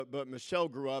But Michelle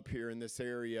grew up here in this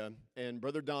area, and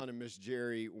Brother Don and Miss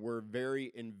Jerry were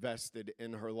very invested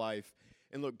in her life.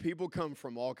 And look, people come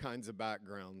from all kinds of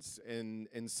backgrounds, and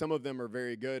some of them are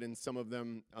very good, and some of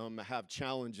them have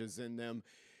challenges in them.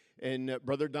 And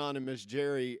Brother Don and Miss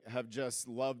Jerry have just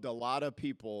loved a lot of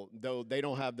people, though they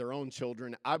don't have their own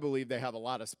children. I believe they have a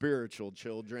lot of spiritual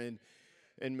children.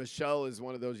 And Michelle is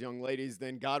one of those young ladies.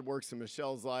 Then God works in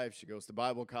Michelle's life. She goes to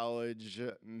Bible college,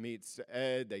 meets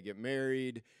Ed, they get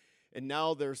married, and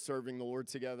now they're serving the Lord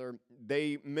together.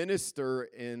 They minister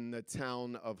in the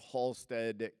town of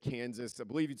Halstead, Kansas. I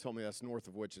believe you told me that's north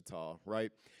of Wichita,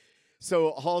 right?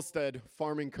 So Halstead,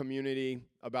 farming community,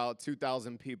 about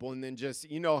 2,000 people. And then just,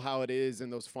 you know how it is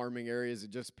in those farming areas,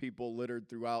 just people littered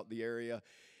throughout the area.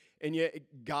 And yet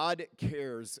God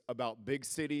cares about big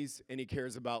cities, and he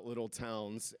cares about little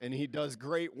towns. And he does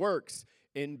great works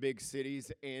in big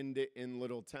cities and in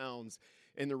little towns.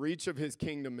 And the reach of his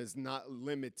kingdom is not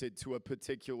limited to a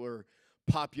particular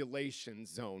population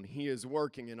zone. He is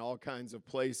working in all kinds of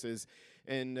places.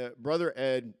 And Brother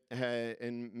Ed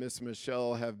and Miss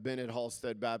Michelle have been at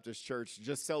Halstead Baptist Church,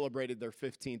 just celebrated their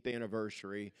 15th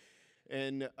anniversary.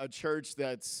 And a church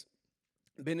that's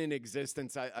been in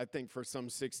existence, I think, for some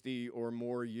 60 or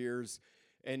more years,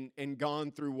 and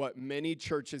gone through what many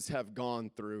churches have gone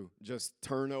through, just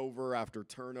turnover after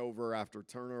turnover after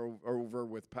turnover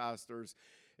with pastors.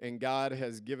 And God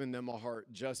has given them a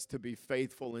heart just to be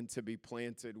faithful and to be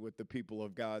planted with the people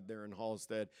of God there in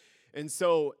Halstead. And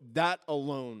so that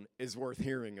alone is worth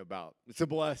hearing about. It's a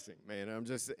blessing, man.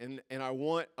 And I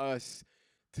want us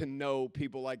to know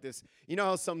people like this. You know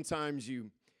how sometimes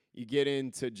you get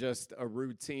into just a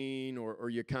routine, or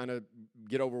you kind of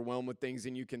get overwhelmed with things,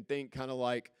 and you can think kind of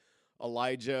like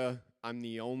Elijah, I'm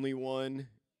the only one.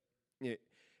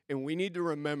 And we need to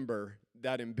remember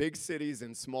that in big cities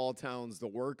and small towns, the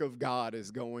work of God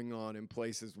is going on in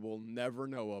places we'll never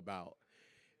know about.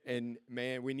 And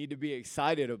man, we need to be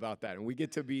excited about that, and we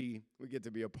get to be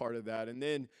a part of that. And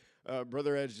then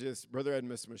Brother Ed and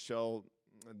Miss Michelle,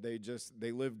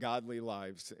 they live godly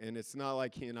lives. And it's not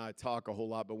like he and I talk a whole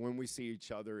lot, but when we see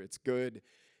each other, it's good.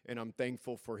 And I'm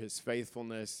thankful for his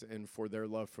faithfulness and for their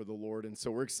love for the Lord. And so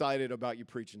we're excited about you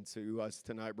preaching to us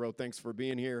tonight, bro. Thanks for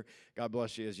being here. God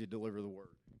bless you as you deliver the word.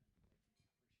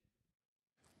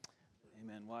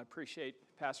 Amen. Well, I appreciate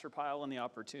Pastor Pyle and the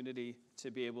opportunity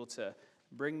to be able to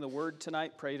bring the word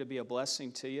tonight. Pray to be a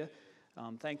blessing to you.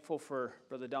 I'm thankful for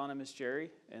Brother Don and Miss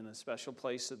Jerry and the special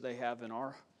place that they have in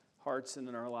our hearts and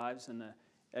in our lives, and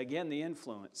the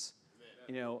influence. Amen.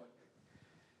 You know,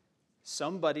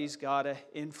 somebody's got to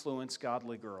influence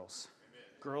godly girls. Amen.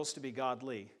 Girls to be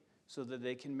godly so that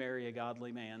they can marry a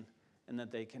godly man and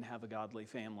that they can have a godly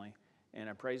family. And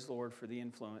I praise the Lord for the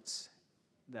influence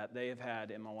that they have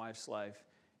had in my wife's life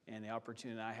and the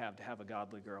opportunity I have to have a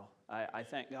godly girl. I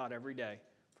thank God every day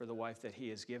for the wife that he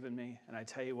has given me. And I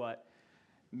tell you what,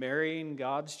 marrying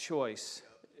God's choice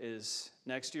is,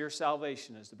 next to your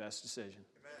salvation, is the best decision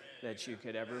that you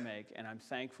could ever make. And I'm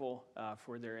thankful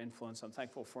for their influence. I'm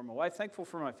thankful for my wife, thankful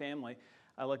for my family.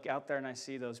 I look out there and I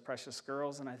see those precious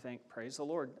girls and I think, praise the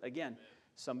Lord. Again,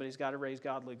 somebody's got to raise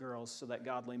godly girls so that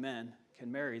godly men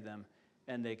can marry them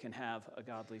and they can have a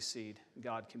godly seed.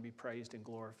 God can be praised and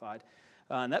glorified.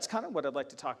 And that's kind of what I'd like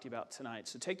to talk to you about tonight.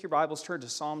 So take your Bibles, turn to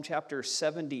Psalm chapter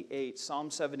 78. Psalm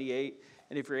 78.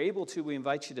 And if you're able to, we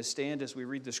invite you to stand as we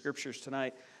read the scriptures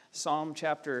tonight. Psalm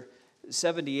chapter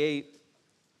 78.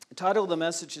 The title of the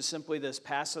message is simply this: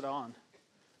 Pass it on.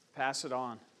 Pass it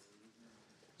on.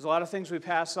 There's a lot of things we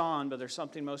pass on, but there's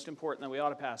something most important that we ought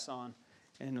to pass on.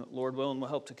 And Lord willing, we'll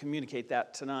help to communicate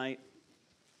that tonight.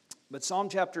 But Psalm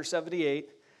chapter 78,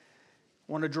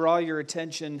 I want to draw your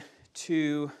attention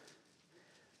to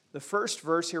the first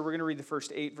verse here. We're going to read the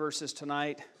first 8 verses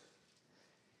tonight.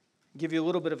 Give you a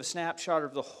little bit of a snapshot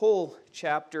of the whole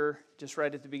chapter just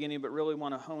right at the beginning, but really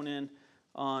want to hone in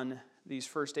on these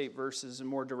first 8 verses and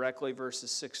more directly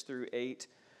verses 6 through 8.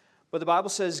 But the Bible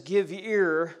says, "Give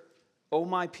ear, O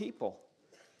my people,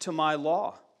 to my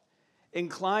law.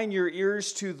 Incline your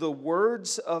ears to the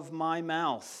words of my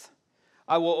mouth.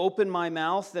 I will open my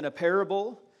mouth in a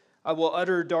parable. I will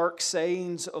utter dark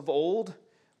sayings of old,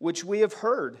 which we have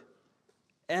heard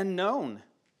and known,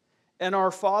 and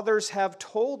our fathers have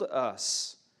told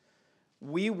us.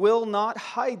 We will not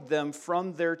hide them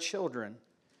from their children,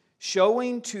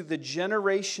 showing to the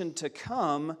generation to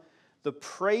come the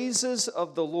praises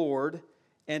of the Lord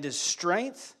and his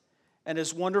strength and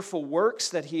his wonderful works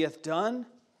that he hath done.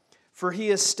 For he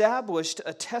established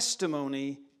a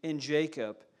testimony in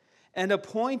Jacob and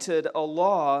appointed a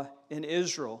law in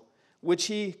Israel, which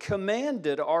he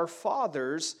commanded our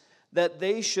fathers that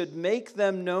they should make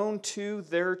them known to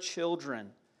their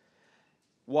children.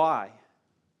 Why,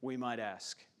 we might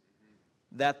ask?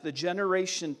 That the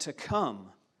generation to come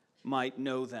might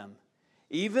know them,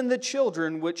 even the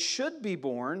children which should be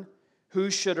born, who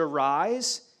should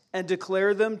arise and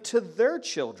declare them to their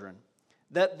children,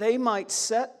 that they might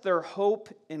set their hope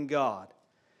in God,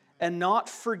 and not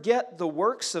forget the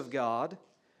works of God,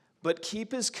 but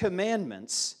keep His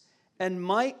commandments, and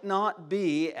might not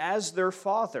be as their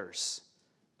fathers,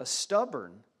 a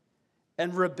stubborn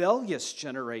and rebellious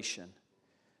generation,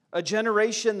 a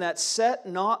generation that set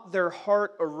not their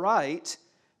heart aright,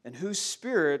 and whose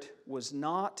spirit was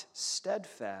not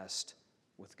steadfast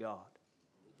with God.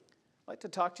 I'd like to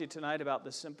talk to you tonight about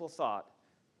the simple thought,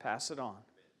 pass it on.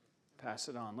 Pass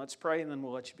it on. Let's pray and then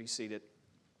we'll let you be seated.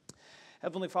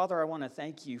 Heavenly Father, I want to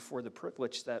thank you for the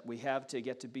privilege that we have to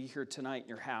get to be here tonight in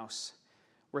your house.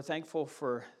 We're thankful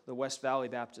for the West Valley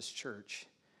Baptist Church.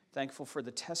 Thankful for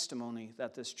the testimony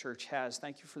that this church has.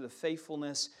 Thank you for the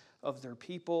faithfulness of their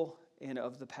people and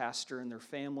of the pastor and their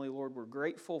family. Lord, we're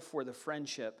grateful for the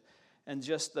friendship and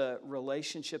just the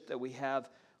relationship that we have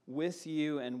with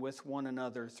you and with one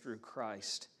another through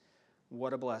Christ.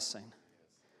 What a blessing.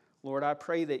 Lord, I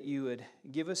pray that you would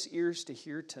give us ears to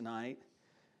hear tonight.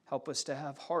 Help us to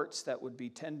have hearts that would be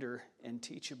tender and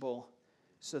teachable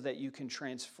so that you can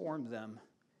transform them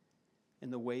in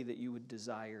the way that you would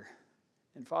desire.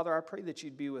 And Father, I pray that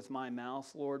you'd be with my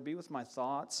mouth, Lord, be with my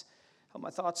thoughts. Help my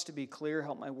thoughts to be clear,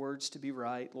 help my words to be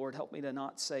right. Lord, help me to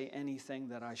not say anything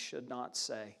that I should not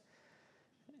say.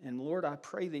 And Lord, I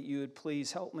pray that you would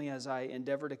please help me as I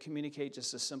endeavor to communicate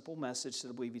just a simple message that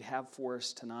I believe you'd have for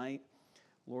us tonight.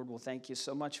 Lord, we'll thank you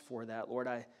so much for that. Lord,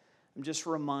 I'm just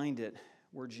reminded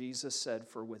where Jesus said,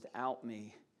 for without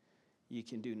me, you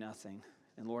can do nothing.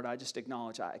 And Lord, I just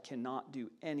acknowledge I cannot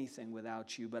do anything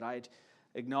without you, but I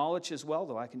acknowledge as well,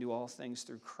 though, I can do all things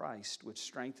through Christ, which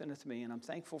strengtheneth me. And I'm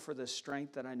thankful for the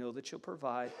strength that I know that you'll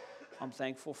provide. I'm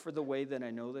thankful for the way that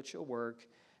I know that you'll work.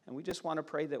 And we just want to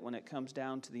pray that when it comes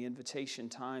down to the invitation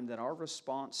time, that our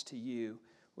response to you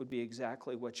would be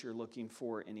exactly what you're looking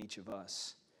for in each of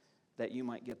us, that you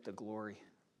might get the glory.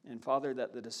 And Father,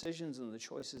 that the decisions and the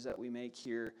choices that we make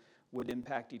here would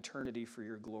impact eternity for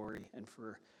your glory and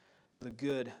for the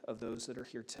good of those that are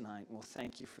here tonight. We'll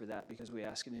thank you for that because we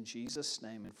ask it in Jesus'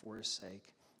 name and for his sake.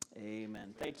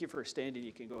 Amen. Thank you for standing.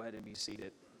 You can go ahead and be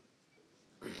seated.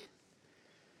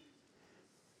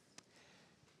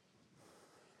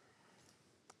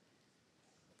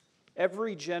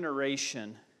 Every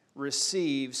generation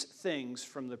receives things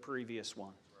from the previous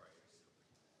one.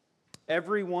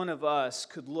 Every one of us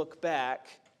could look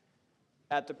back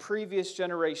at the previous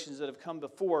generations that have come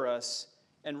before us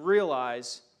and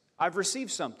realize, I've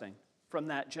received something from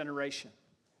that generation.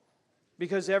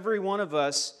 Because every one of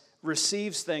us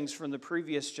receives things from the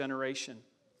previous generation.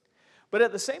 But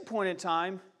at the same point in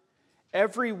time,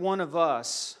 every one of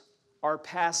us are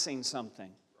passing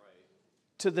something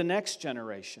to the next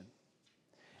generation.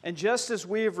 And just as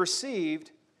we have received,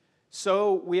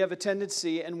 so we have a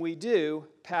tendency, and we do,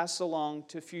 pass along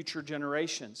to future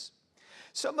generations.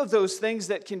 Some of those things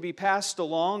that can be passed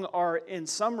along are, in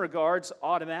some regards,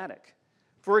 automatic.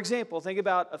 For example, think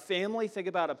about a family, think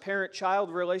about a parent-child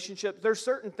relationship. There's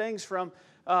certain things from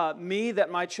me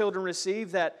that my children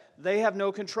receive that they have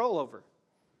no control over.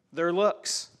 Their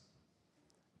looks,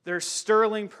 their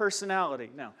sterling personality.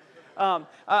 No.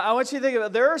 I want you to think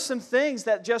about, there are some things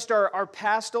that just are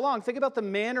passed along. Think about the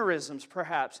mannerisms,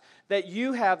 perhaps, that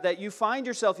you have, that you find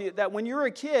yourself, that when you were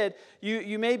a kid,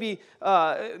 you maybe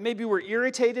were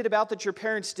irritated about that your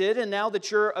parents did, and now that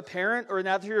you're a parent or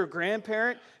now that you're a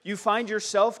grandparent, you find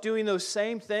yourself doing those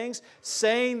same things,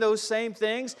 saying those same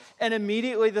things, and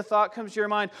immediately the thought comes to your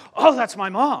mind, oh, that's my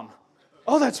mom.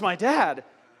 Oh, that's my dad.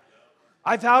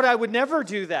 I vowed I would never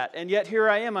do that, and yet here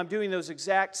I am. I'm doing those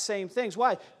exact same things.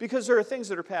 Why? Because there are things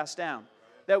that are passed down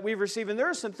that we receive, and there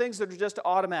are some things that are just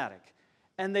automatic,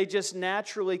 and they just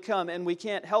naturally come, and we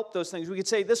can't help those things. We could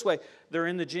say it this way, they're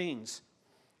in the genes.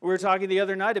 We were talking the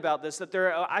other night about this, that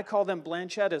I call them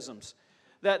Blanchettisms,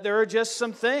 that there are just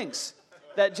some things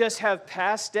that just have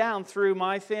passed down through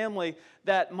my family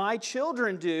that my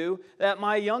children do, that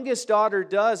my youngest daughter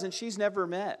does, and she's never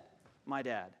met my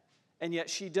dad. And yet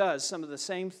she does some of the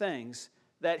same things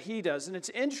that he does. And it's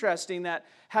interesting that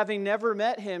having never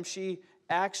met him, she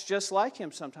acts just like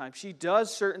him sometimes. She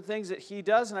does certain things that he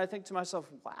does, and I think to myself,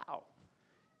 wow,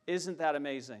 isn't that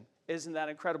amazing? Isn't that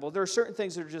incredible? There are certain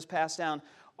things that are just passed down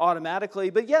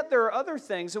automatically, but yet there are other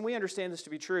things, and we understand this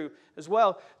to be true as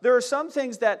well. There are some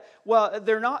things that, well,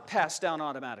 they're not passed down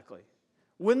automatically.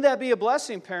 Wouldn't that be a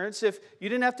blessing, parents, if you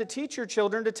didn't have to teach your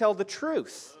children to tell the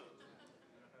truth?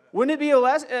 Wouldn't it be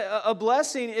a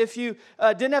blessing if you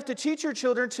didn't have to teach your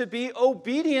children to be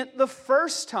obedient the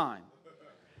first time?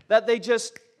 That they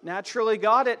just naturally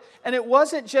got it. And it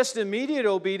wasn't just immediate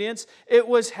obedience, it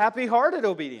was happy-hearted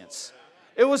obedience.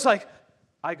 It was like,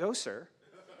 I go, sir.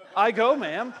 I go,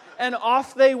 ma'am. And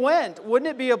off they went. Wouldn't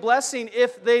it be a blessing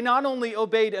if they not only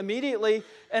obeyed immediately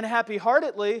and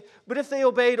happy-heartedly, but if they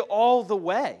obeyed all the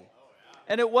way?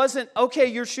 And it wasn't, okay,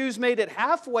 your shoes made it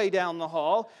halfway down the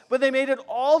hall, but they made it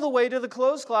all the way to the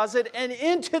clothes closet and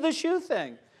into the shoe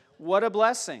thing. What a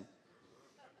blessing.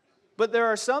 But there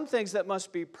are some things that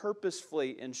must be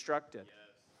purposefully instructed.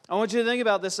 I want you to think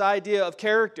about this idea of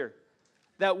character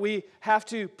that we have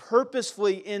to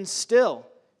purposefully instill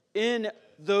in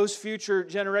those future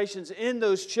generations, in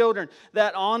those children,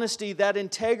 that honesty, that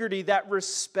integrity, that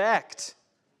respect,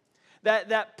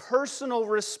 that personal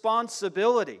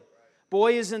responsibility.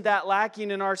 Boy, isn't that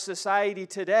lacking in our society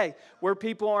today, where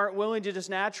people aren't willing to just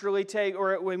naturally take,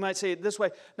 or we might say it this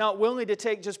way, not willing to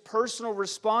take just personal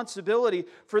responsibility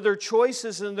for their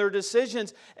choices and their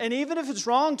decisions. And even if it's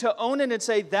wrong, to own it and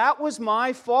say, that was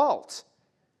my fault.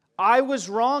 I was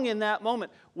wrong in that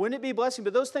moment. Wouldn't it be a blessing?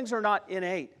 But those things are not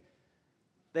innate.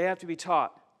 They have to be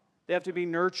taught. They have to be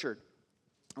nurtured.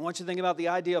 I want you to think about the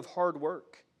idea of hard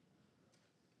work.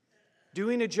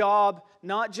 Doing a job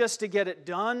not just to get it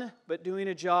done, but doing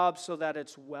a job so that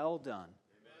it's well done.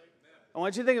 I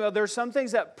want you to think about there are some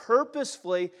things that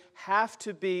purposefully have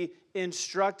to be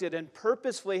instructed and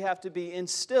purposefully have to be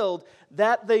instilled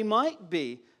that they might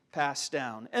be passed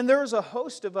down. And there's a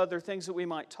host of other things that we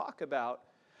might talk about.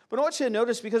 But I want you to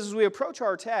notice, because as we approach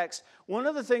our text, one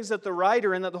of the things that the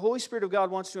writer and that the Holy Spirit of God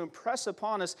wants to impress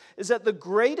upon us is that the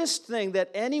greatest thing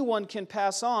that anyone can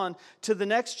pass on to the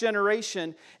next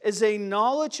generation is a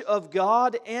knowledge of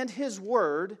God and His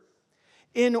Word,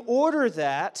 in order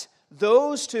that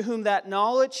those to whom that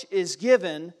knowledge is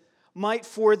given might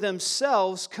for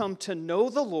themselves come to know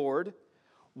the Lord,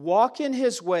 walk in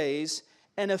His ways,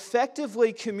 and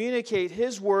effectively communicate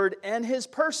His Word and His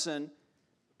person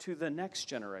to the next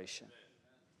generation.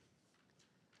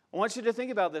 I want you to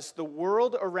think about this. The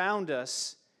world around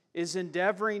us is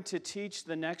endeavoring to teach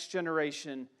the next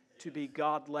generation to be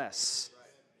godless.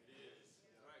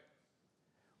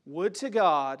 Would to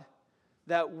God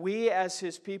that we as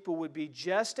His people would be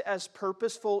just as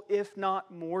purposeful, if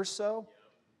not more so,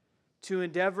 to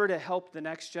endeavor to help the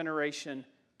next generation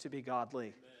to be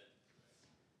godly.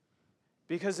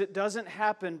 Because it doesn't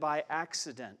happen by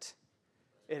accident.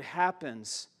 It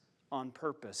happens on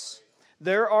purpose.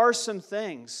 There are some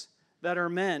things that are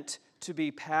meant to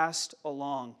be passed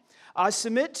along. I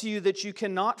submit to you that you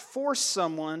cannot force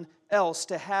someone else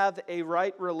to have a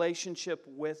right relationship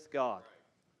with God.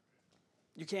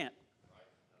 You can't.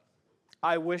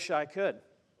 I wish I could.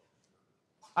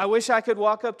 I wish I could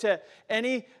walk up to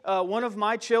any one of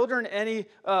my children, any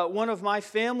one of my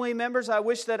family members. I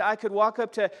wish that I could walk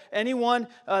up to anyone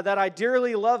that I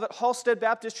dearly love at Halstead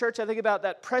Baptist Church. I think about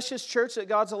that precious church that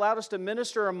God's allowed us to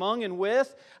minister among and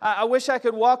with. I wish I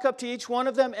could walk up to each one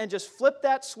of them and just flip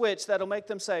that switch that'll make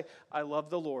them say, I love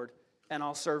the Lord and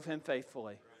I'll serve Him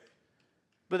faithfully.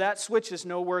 But that switch is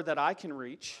nowhere that I can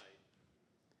reach.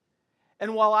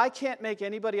 And while I can't make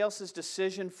anybody else's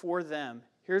decision for them,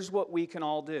 here's what we can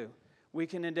all do. We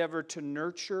can endeavor to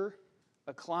nurture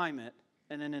a climate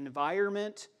and an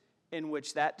environment in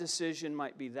which that decision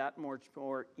might be that much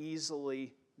more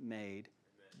easily made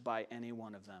by any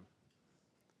one of them.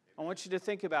 I want you to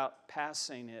think about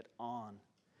passing it on.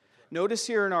 Notice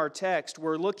here in our text,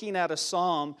 we're looking at a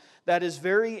psalm that is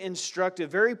very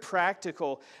instructive, very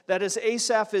practical, that as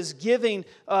Asaph is giving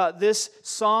this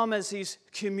psalm, as he's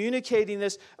communicating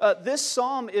this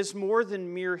psalm is more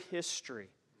than mere history.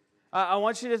 I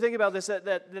want you to think about this,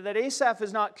 that Asaph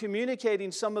is not communicating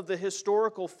some of the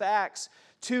historical facts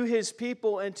to his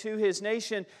people and to his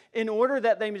nation in order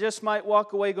that they just might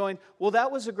walk away going, well,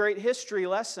 that was a great history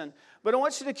lesson. But I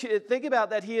want you to think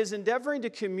about that he is endeavoring to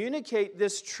communicate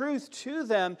this truth to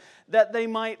them that they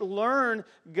might learn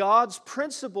God's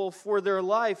principle for their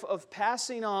life of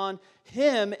passing on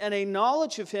Him and a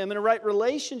knowledge of Him and a right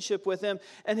relationship with Him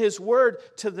and His Word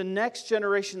to the next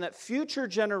generation, that future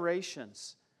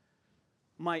generations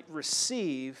might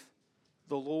receive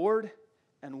the Lord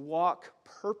and walk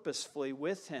purposefully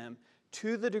with Him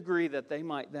to the degree that they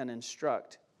might then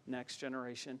instruct next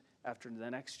generation after the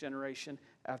next generation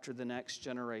after the next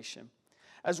generation.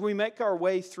 As we make our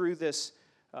way through these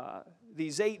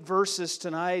 8 verses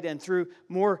tonight and through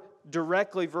more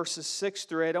directly verses 6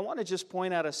 through 8, I want to just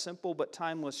point out a simple but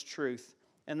timeless truth,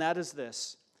 and that is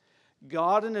this.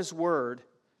 God and His Word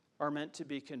are meant to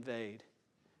be conveyed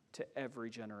to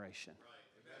every generation.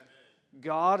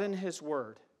 God and His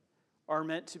Word are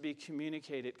meant to be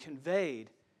communicated, conveyed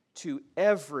to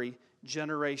every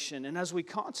generation. And as we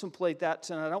contemplate that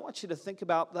tonight, I want you to think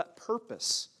about that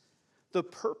purpose, the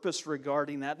purpose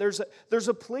regarding that. There's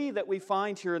a plea that we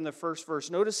find here in the first verse.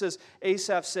 Notice as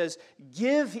Asaph says,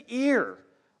 "Give ear,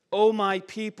 O my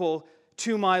people,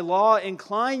 to my law.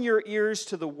 Incline your ears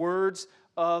to the words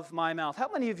of my mouth." How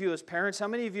many of you as parents, how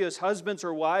many of you as husbands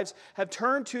or wives have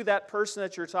turned to that person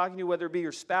that you're talking to, whether it be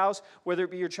your spouse, whether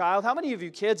it be your child? How many of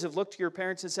you kids have looked to your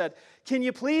parents and said, "Can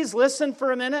you please listen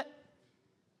for a minute?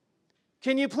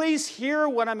 Can you please hear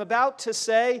what I'm about to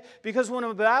say? Because what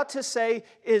I'm about to say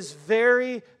is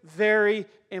very, very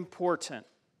important."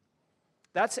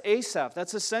 That's Asaph.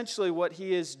 That's essentially what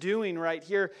he is doing right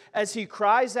here as he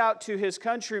cries out to his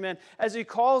countrymen, as he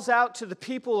calls out to the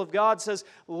people of God, says,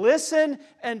 "Listen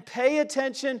and pay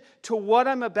attention to what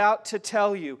I'm about to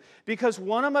tell you, because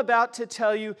what I'm about to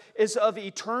tell you is of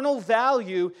eternal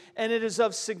value and it is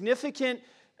of significant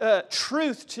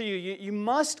truth to you. You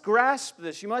must grasp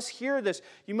this. You must hear this.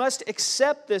 You must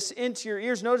accept this into your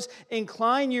ears." Notice,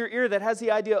 incline your ear. That has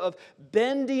the idea of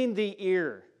bending the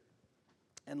ear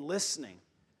and listening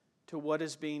to what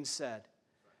is being said.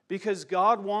 Because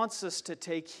God wants us to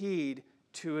take heed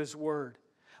to His Word.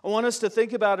 I want us to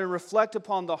think about and reflect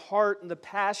upon the heart and the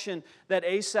passion that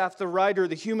Asaph, the writer,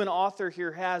 the human author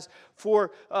here has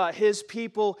for his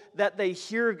people, that they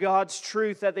hear God's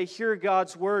truth, that they hear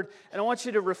God's Word. And I want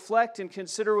you to reflect and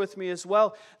consider with me as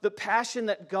well the passion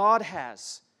that God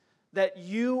has, that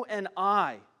you and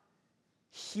I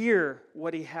hear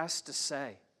what He has to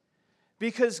say.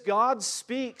 Because God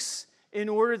speaks in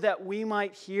order that we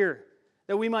might hear,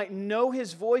 that we might know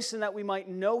His voice and that we might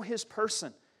know His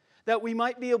person, that we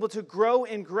might be able to grow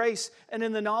in grace and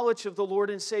in the knowledge of the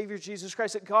Lord and Savior Jesus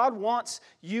Christ, that God wants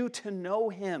you to know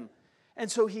Him.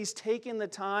 And so He's taken the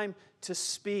time to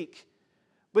speak.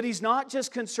 But He's not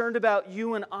just concerned about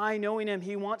you and I knowing Him.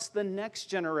 He wants the next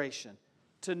generation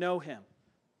to know Him.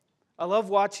 I love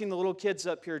watching the little kids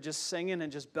up here just singing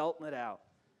and just belting it out.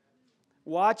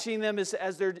 Watching them as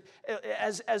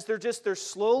they're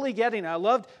slowly getting. I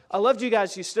loved you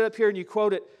guys. You stood up here and you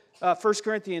quoted 1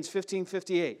 Corinthians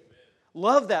 15:58.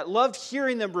 Love that. Loved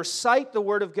hearing them recite the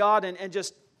Word of God and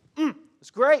just,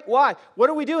 it's great. Why? What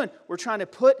are we doing? We're trying to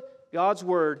put God's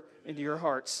Word into your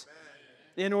hearts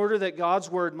in order that God's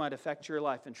Word might affect your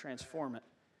life and transform it,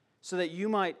 so that you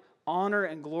might honor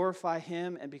and glorify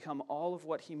Him and become all of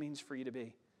what He means for you to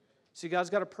be. See,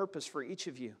 God's got a purpose for each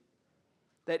of you.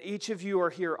 That each of you are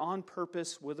here on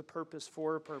purpose, with a purpose,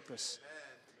 for a purpose.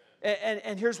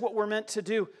 And here's what we're meant to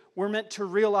do. We're meant to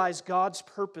realize God's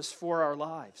purpose for our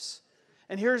lives.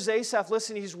 And here's Asaph,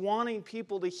 listen, he's wanting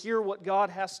people to hear what God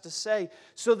has to say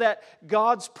so that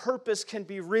God's purpose can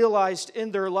be realized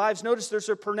in their lives. Notice there's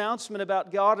a pronouncement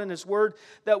about God and His Word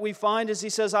that we find as he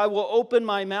says, "I will open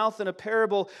my mouth in a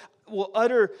parable, will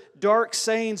utter dark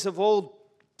sayings of old,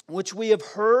 which we have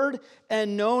heard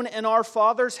and known and our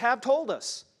fathers have told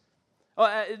us."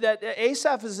 That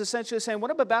Asaph is essentially saying, what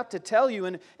I'm about to tell you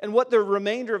and what the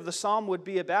remainder of the psalm would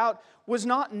be about was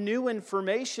not new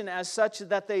information as such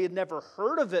that they had never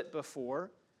heard of it before.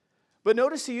 But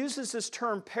notice he uses this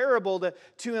term parable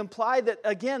to imply that,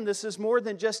 again, this is more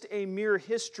than just a mere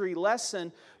history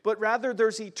lesson, but rather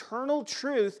there's eternal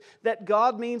truth that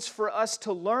God means for us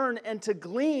to learn and to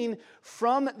glean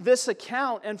from this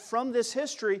account and from this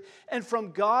history and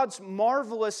from God's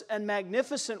marvelous and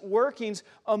magnificent workings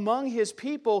among His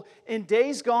people in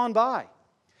days gone by.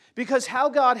 Because how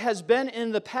God has been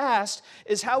in the past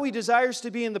is how He desires to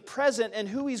be in the present and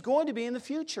who He's going to be in the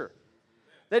future.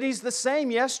 That He's the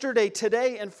same yesterday,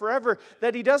 today, and forever.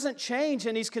 That He doesn't change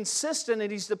and He's consistent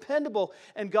and He's dependable.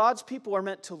 And God's people are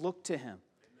meant to look to Him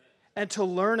and to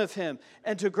learn of Him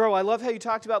and to grow. I love how you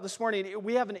talked about this morning.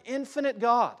 We have an infinite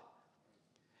God.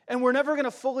 And we're never going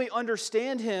to fully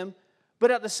understand Him.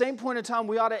 But at the same point in time,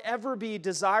 we ought to ever be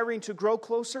desiring to grow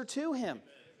closer to Him.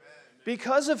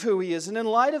 Because of who He is and in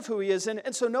light of who He is.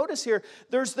 And so notice here,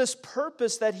 there's this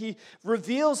purpose that He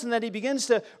reveals and that He begins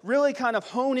to really kind of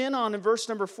hone in on in verse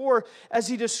number 4 as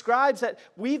He describes that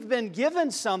we've been given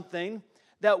something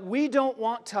that we don't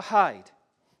want to hide.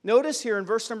 Notice here in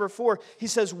verse number 4, He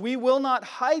says, "We will not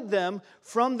hide them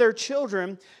from their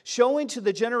children, showing to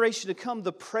the generation to come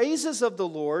the praises of the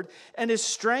Lord and His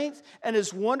strength and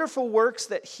His wonderful works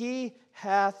that He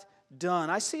hath done."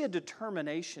 I see a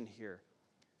determination here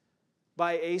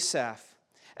by Asaph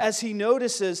as he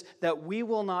notices that we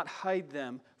will not hide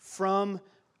them from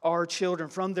our children,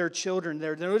 from their children.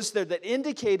 Notice there that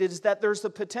indicated is that there's the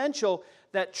potential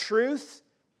that truth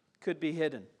could be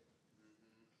hidden.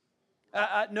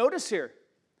 Notice here,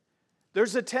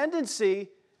 there's a tendency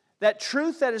that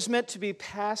truth that is meant to be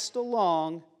passed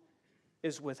along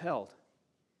is withheld.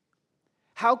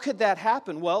 How could that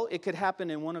happen? Well, it could happen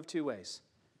in one of two ways: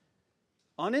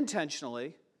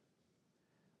 unintentionally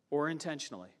or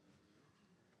intentionally.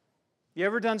 You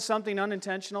ever done something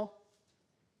unintentional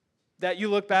that you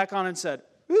look back on and said,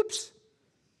 oops,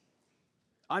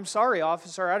 I'm sorry,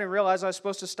 officer, I didn't realize I was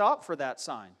supposed to stop for that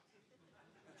sign.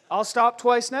 I'll stop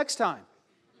twice next time.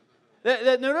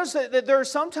 Notice that there are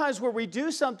some times where we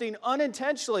do something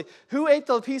unintentionally. Who ate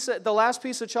the last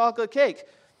piece of chocolate cake?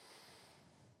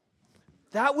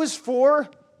 That was for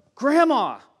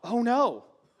Grandma. Oh no,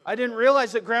 I didn't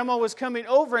realize that Grandma was coming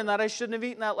over and that I shouldn't have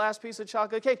eaten that last piece of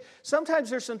chocolate cake. Sometimes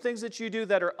there's some things that you do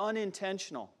that are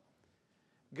unintentional.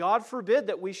 God forbid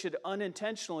that we should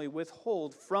unintentionally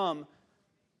withhold from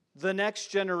the next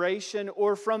generation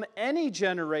or from any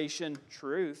generation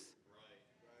truth.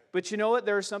 But you know what?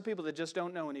 There are some people that just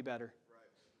don't know any better.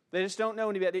 They just don't know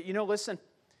any better. You know, listen,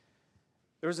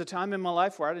 there was a time in my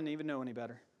life where I didn't even know any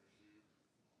better.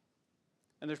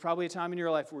 And there's probably a time in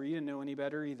your life where you didn't know any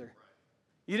better either.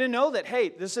 You didn't know that, hey,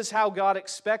 this is how God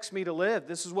expects me to live.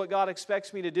 This is what God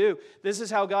expects me to do. This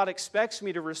is how God expects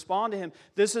me to respond to Him.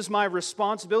 This is my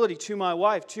responsibility to my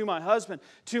wife, to my husband,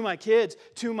 to my kids,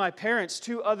 to my parents,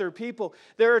 to other people.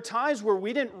 There are times where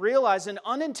we didn't realize and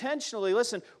unintentionally,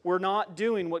 listen, we're not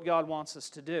doing what God wants us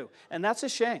to do. And that's a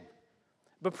shame.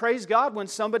 But praise God when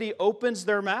somebody opens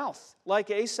their mouth, like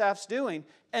Asaph's doing,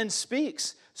 and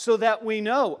speaks so that we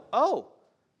know, oh,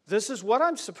 this is what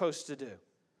I'm supposed to do.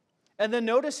 And then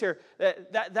notice here,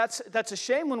 that's a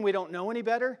shame when we don't know any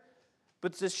better,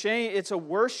 but it's a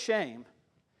worse shame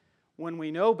when we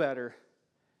know better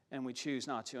and we choose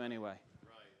not to anyway.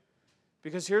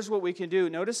 Because here's what we can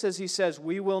do. Notice as he says,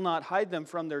 we will not hide them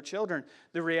from their children.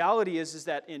 The reality is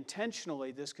that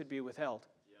intentionally this could be withheld.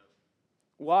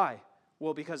 Why?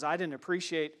 Well, because I didn't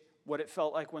appreciate what it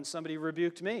felt like when somebody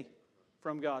rebuked me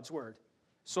from God's word.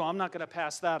 So I'm not going to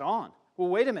pass that on. Well,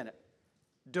 wait a minute.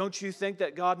 Don't you think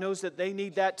that God knows that they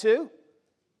need that too?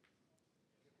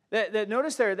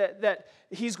 Notice there that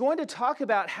he's going to talk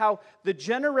about how the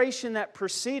generation that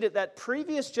preceded, that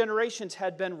previous generations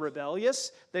had been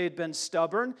rebellious, they had been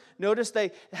stubborn. Notice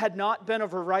they had not been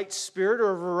of a right spirit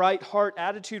or of a right heart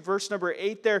attitude. Verse number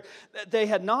 8 there, they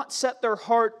had not set their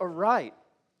heart aright.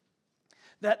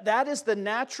 That is the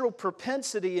natural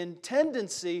propensity and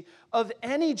tendency of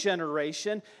any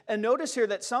generation. And notice here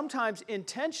that sometimes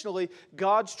intentionally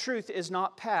God's truth is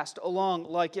not passed along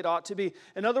like it ought to be.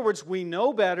 In other words, we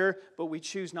know better, but we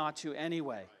choose not to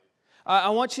anyway. I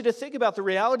want you to think about the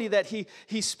reality that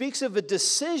he speaks of a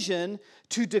decision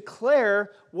to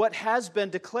declare what has been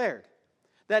declared.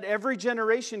 That every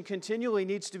generation continually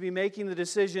needs to be making the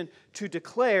decision to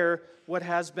declare what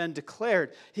has been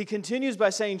declared. He continues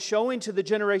by saying, showing to the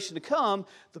generation to come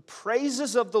the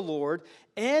praises of the Lord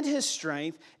and His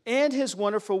strength and His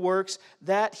wonderful works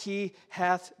that He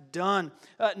hath done.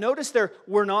 Notice there,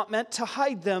 we're not meant to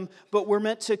hide them, but we're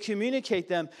meant to communicate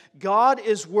them. God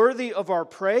is worthy of our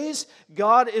praise.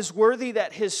 God is worthy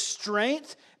that His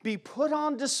strength be put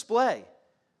on display.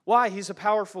 Why? He's a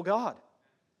powerful God.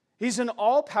 He's an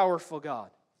all-powerful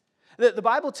God. The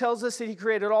Bible tells us that He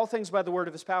created all things by the word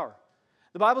of His power.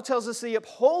 The Bible tells us that He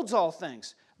upholds all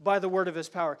things by the word of His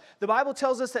power. The Bible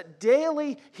tells us that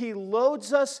daily He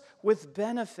loads us with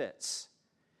benefits.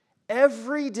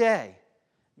 Every day,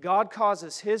 God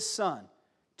causes His sun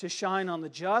to shine on the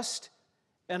just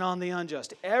and on the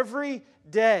unjust. Every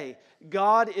day,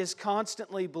 God is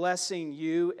constantly blessing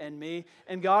you and me,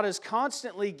 and God is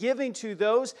constantly giving to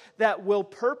those that will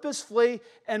purposefully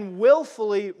and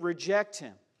willfully reject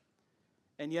Him.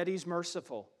 And yet He's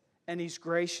merciful, and He's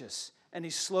gracious, and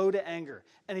He's slow to anger,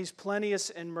 and He's plenteous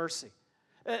in mercy.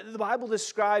 The Bible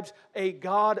describes a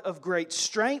God of great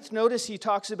strength. Notice He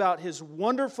talks about His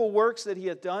wonderful works that He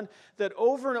hath done, that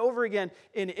over and over again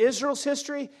in Israel's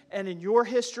history and in your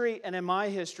history and in my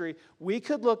history, we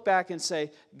could look back and say,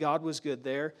 God was good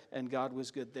there, and God was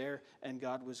good there, and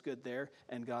God was good there,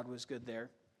 and God was good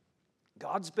there.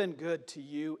 God's been good to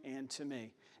you and to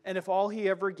me. And if all He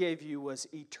ever gave you was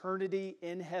eternity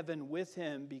in heaven with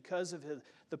Him because of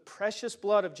the precious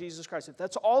blood of Jesus Christ, if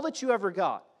that's all that you ever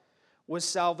got, was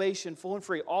salvation full and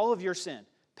free, all of your sin,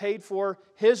 paid for,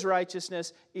 His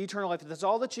righteousness, eternal life. If that's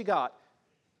all that you got,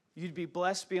 you'd be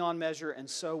blessed beyond measure, and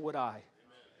so would I.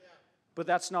 But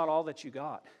that's not all that you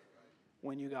got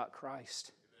when you got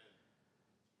Christ.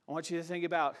 I want you to think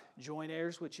about joint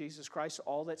heirs with Jesus Christ.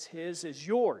 All that's His is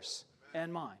yours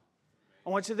and mine. I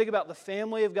want you to think about the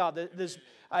family of God.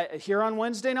 Here on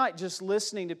Wednesday night, just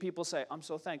listening to people say, I'm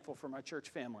so thankful for my church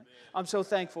family. I'm so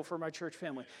thankful for my church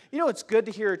family. You know, it's good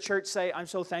to hear a church say, I'm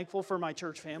so thankful for my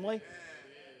church family.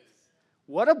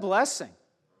 What a blessing.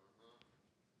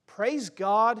 Praise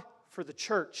God for the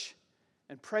church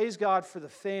and praise God for the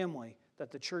family that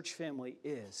the church family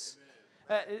is.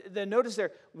 Then notice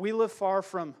there, we live far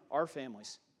from our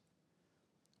families.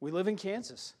 We live in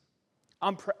Kansas.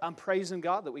 I'm praising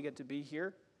God that we get to be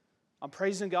here. I'm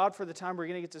praising God for the time we're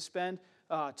going to get to spend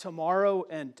tomorrow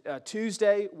and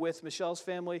Tuesday with Michelle's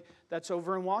family that's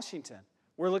over in Washington.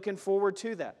 We're looking forward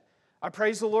to that. I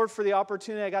praise the Lord for the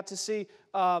opportunity. I got to see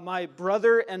my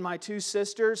brother and my two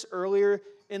sisters earlier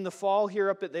in the fall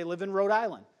here they live in Rhode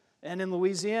Island and in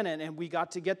Louisiana, and we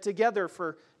got to get together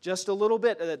for just a little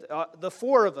bit, the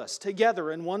four of us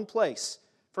together in one place.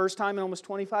 First time in almost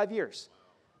 25 years.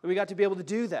 We got to be able to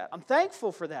do that. I'm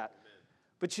thankful for that.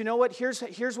 But you know what? Here's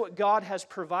what God has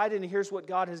provided, and here's what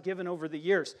God has given over the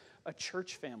years. A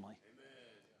church family. Amen.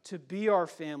 To be our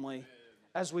family. Amen.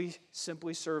 As we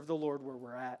simply serve the Lord where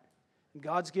we're at. And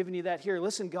God's given you that here.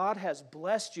 Listen, God has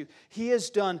blessed you. He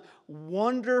has done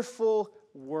wonderful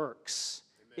works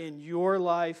in your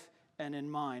life and in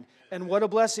mine. And what a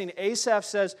blessing. Asaph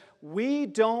says, we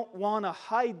don't want to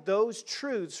hide those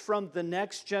truths from the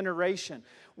next generation.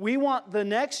 We want the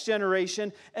next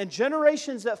generation and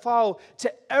generations that follow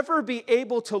to ever be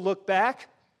able to look back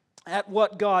at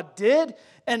what God did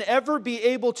and ever be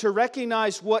able to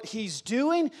recognize what He's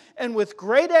doing and with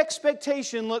great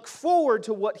expectation look forward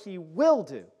to what He will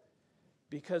do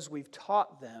because we've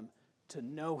taught them to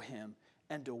know Him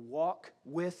and to walk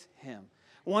with Him.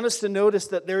 I want us to notice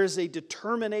that there is a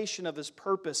determination of His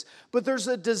purpose, but there's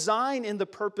a design in the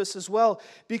purpose as well,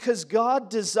 because God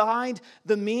designed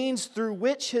the means through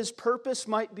which His purpose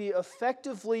might be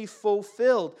effectively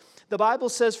fulfilled. The Bible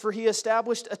says, for He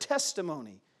established a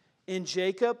testimony in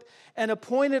Jacob and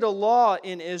appointed a law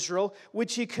in Israel,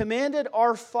 which He commanded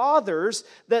our fathers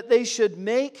that they should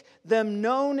make them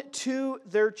known to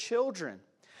their children.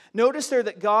 Notice there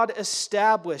that God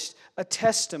established a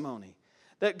testimony.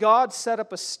 That God set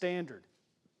up a standard,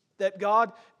 that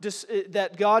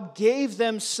God gave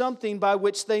them something by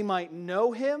which they might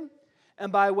know Him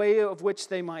and by way of which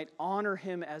they might honor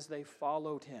Him as they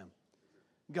followed Him.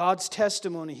 God's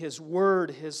testimony, His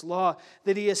word, His law,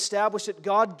 that He established it.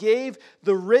 God gave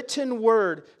the written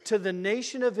word to the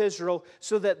nation of Israel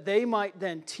so that they might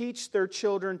then teach their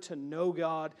children to know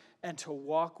God and to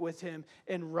walk with Him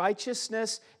in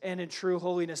righteousness and in true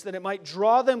holiness, that it might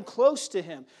draw them close to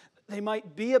Him. They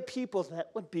might be a people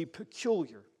that would be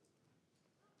peculiar,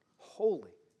 holy,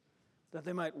 that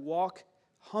they might walk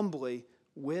humbly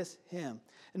with Him.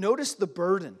 And notice the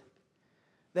burden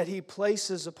that He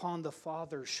places upon the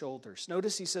Father's shoulders.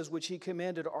 Notice He says, which He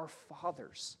commanded our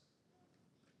fathers.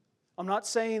 I'm not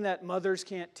saying that mothers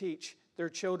can't teach their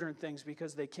children things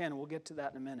because they can. We'll get to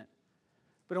that in a minute.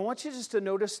 But I want you just to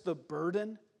notice the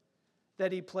burden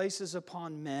that He places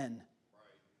upon men.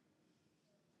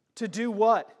 To do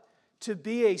what? To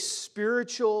be a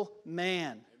spiritual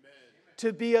man. Amen.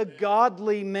 To be a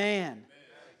godly man. Amen.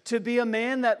 To be a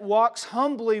man that walks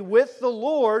humbly with the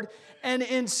Lord and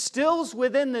instills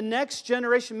within the next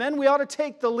generation. Men, we ought to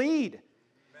take the lead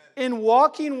in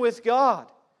walking with God.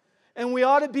 And we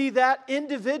ought to be that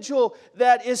individual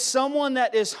that is someone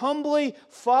that is humbly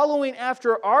following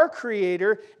after our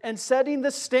Creator and setting the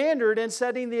standard and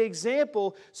setting the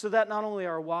example so that not only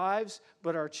our wives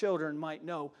but our children might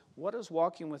know, what does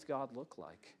walking with God look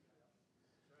like?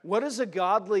 What does a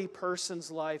godly person's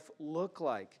life look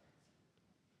like?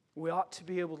 We ought to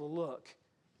be able to look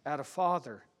at a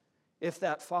father if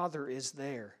that father is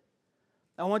there.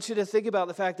 I want you to think about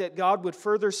the fact that God would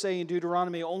further say in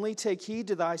Deuteronomy, only take heed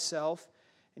to thyself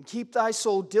and keep thy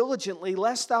soul diligently,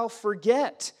 lest thou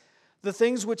forget the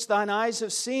things which thine eyes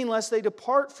have seen, lest they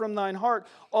depart from thine heart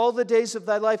all the days of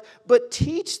thy life, but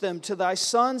teach them to thy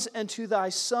sons and to thy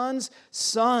sons'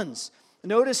 sons.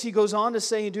 Notice he goes on to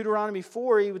say in Deuteronomy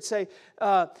 4, he would say,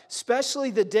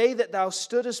 especially the day that thou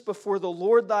stoodest before the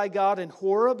Lord thy God in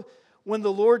Horeb, when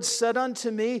the Lord said unto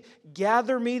me,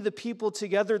 gather me the people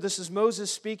together. This is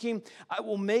Moses speaking. I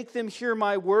will make them hear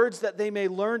my words, that they may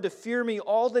learn to fear me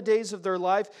all the days of their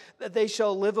life, that they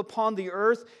shall live upon the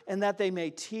earth, and that they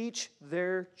may teach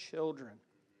their children.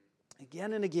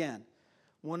 Again and again,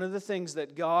 one of the things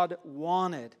that God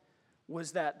wanted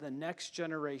was that the next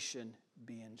generation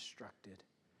be instructed,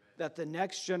 that the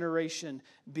next generation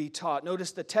be taught.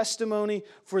 Notice the testimony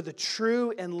for the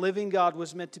true and living God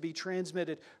was meant to be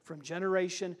transmitted from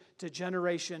generation to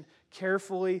generation,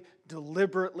 carefully,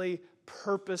 deliberately,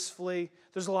 purposefully.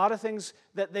 There's a lot of things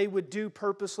that they would do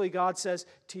purposely. God says,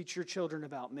 teach your children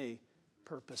about me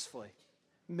purposefully.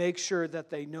 Make sure that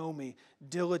they know me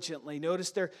diligently.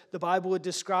 Notice there, the Bible would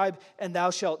describe, and thou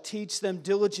shalt teach them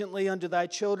diligently unto thy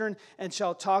children, and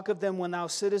shalt talk of them when thou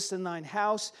sittest in thine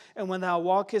house, and when thou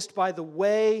walkest by the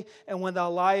way, and when thou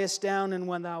liest down, and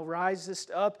when thou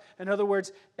risest up. In other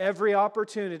words, every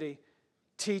opportunity,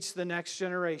 teach the next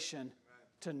generation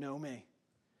to know me.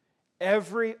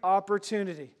 Every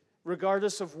opportunity,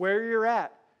 regardless of where you're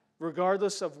at,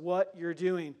 regardless of what you're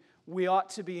doing, we ought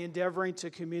to be endeavoring to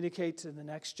communicate to the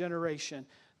next generation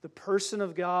the person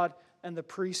of God and the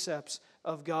precepts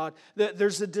of God.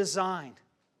 There's a design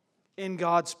in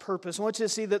God's purpose. I want you to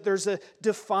see that there's a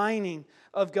defining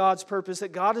of God's purpose,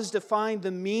 that God has defined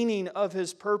the meaning of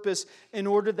His purpose in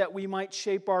order that we might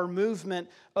shape our movement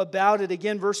about it.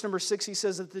 Again, verse number 6, he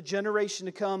says that the generation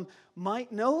to come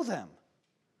might know them.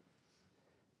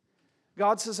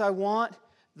 God says, I want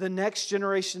the next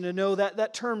generation to know.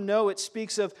 That term know, it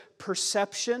speaks of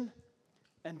perception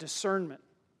and discernment.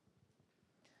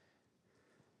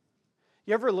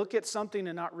 You ever look at something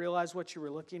and not realize what you were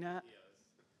looking at?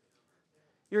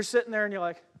 You're sitting there and you're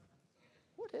like,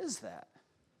 what is that?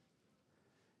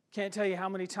 Can't tell you how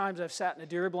many times I've sat in a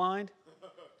deer blind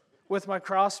with my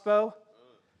crossbow,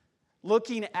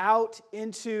 looking out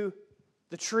into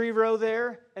the tree row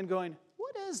there and going,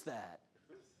 what is that?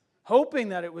 Hoping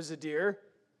that it was a deer,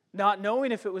 not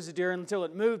knowing if it was a deer until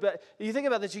it moved. But you think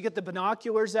about this, you get the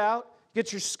binoculars out,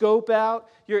 get your scope out,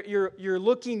 you're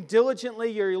looking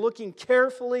diligently, you're looking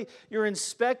carefully, you're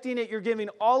inspecting it, you're giving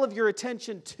all of your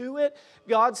attention to it.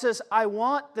 God says, I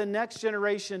want the next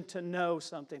generation to know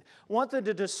something. I want them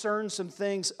to discern some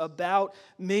things about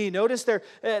me. Notice there,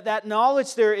 that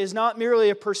knowledge there is not merely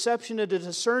a perception and a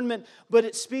discernment, but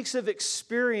it speaks of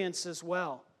experience as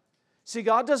well. See,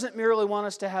 God doesn't merely want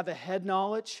us to have a head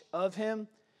knowledge of Him.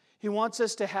 He wants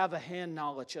us to have a hand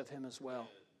knowledge of Him as well,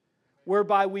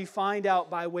 whereby we find out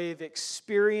by way of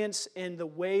experience in the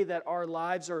way that our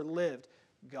lives are lived.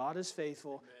 God is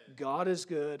faithful, God is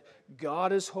good,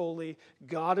 God is holy,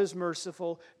 God is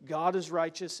merciful, God is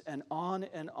righteous, and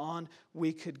on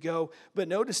we could go. But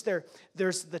notice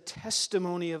there's the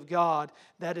testimony of God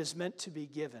that is meant to be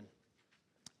given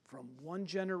from one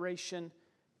generation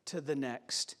to the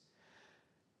next.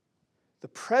 The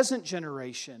present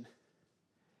generation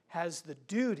has the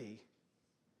duty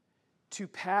to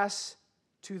pass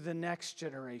to the next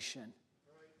generation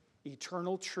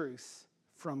eternal truth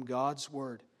from God's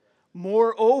Word.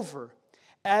 Moreover,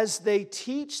 as they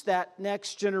teach that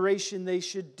next generation, they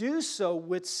should do so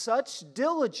with such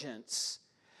diligence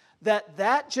that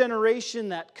that generation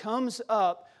that comes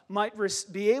up might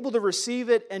be able to receive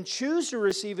it and choose to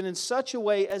receive it in such a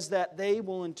way as that they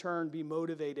will in turn be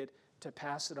motivated to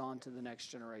pass it on to the next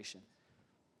generation.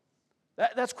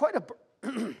 That's quite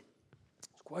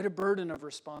a burden of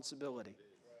responsibility.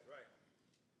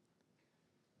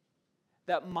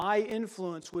 That my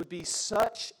influence would be of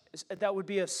such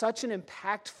an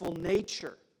impactful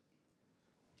nature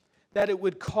that it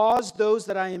would cause those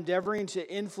that I am endeavoring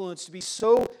to influence to be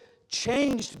so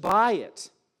changed by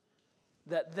it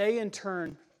that they in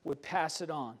turn would pass it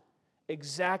on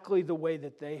exactly the way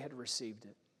that they had received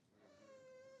it.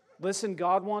 Listen,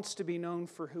 God wants to be known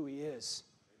for who He is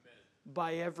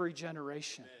by every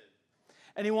generation.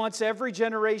 And He wants every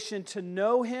generation to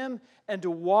know Him and to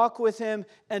walk with Him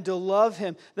and to love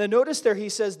Him. Then notice there He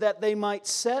says that they might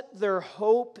set their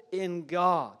hope in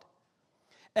God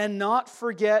and not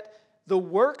forget the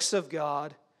works of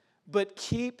God, but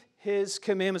keep His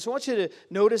commandments. I want you to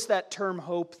notice that term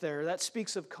hope there. That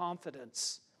speaks of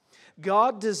confidence.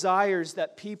 God desires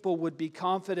that people would be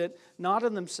confident not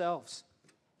in themselves,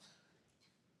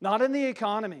 not in the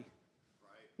economy,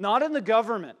 not in the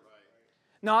government,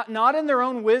 not in their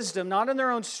own wisdom, not in their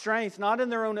own strength, not in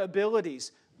their own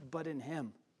abilities, but in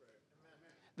Him.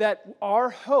 That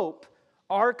our hope,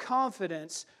 our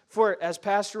confidence for, as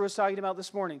Pastor was talking about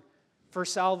this morning, for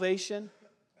salvation,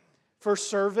 for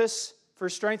service, for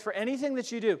strength, for anything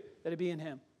that you do, that it be in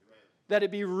Him. That it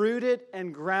be rooted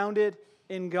and grounded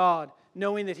in God,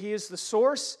 knowing that He is the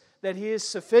source, that He is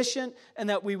sufficient, and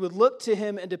that we would look to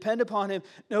Him and depend upon Him.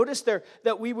 Notice there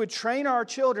that we would train our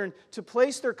children to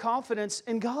place their confidence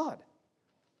in God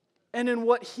and in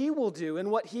what He will do and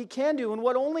what He can do and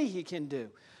what only He can do.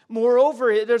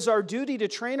 Moreover, it is our duty to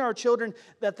train our children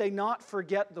that they not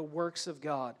forget the works of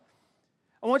God.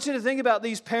 I want you to think about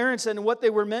these parents and what they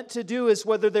were meant to do is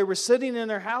whether they were sitting in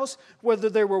their house, whether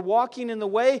they were walking in the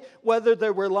way, whether they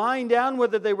were lying down,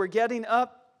 whether they were getting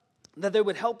up, that they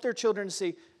would help their children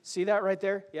to see that right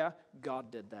there? Yeah, God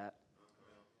did that.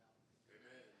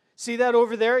 See that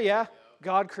over there? Yeah,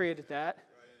 God created that.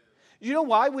 You know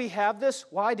why we have this?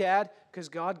 Why, Dad? Because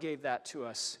God gave that to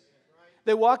us.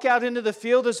 They walk out into the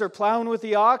field as they're plowing with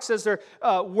the ox, as they're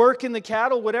working the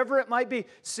cattle, whatever it might be.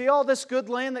 See all this good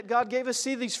land that God gave us?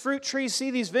 See these fruit trees, see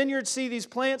these vineyards, see these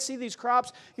plants, see these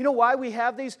crops. You know why we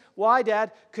have these? Why,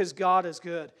 Dad? Because God is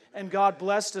good. And God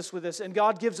blessed us with this. And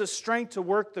God gives us strength to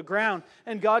work the ground.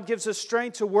 And God gives us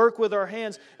strength to work with our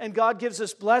hands. And God gives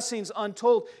us blessings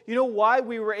untold. You know why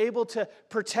we were able to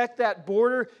protect that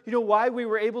border? You know why we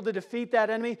were able to defeat that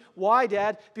enemy? Why,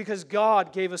 Dad? Because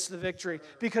God gave us the victory.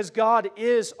 Because God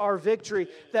is our victory.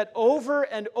 That over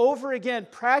and over again,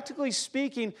 practically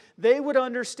speaking, they would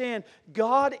understand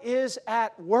God is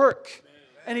at work.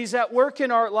 And He's at work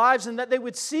in our lives, and that they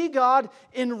would see God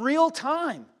in real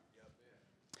time.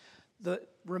 The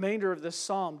remainder of this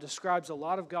psalm describes a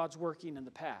lot of God's working in the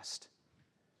past.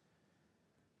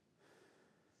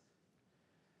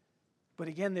 But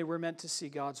again, they were meant to see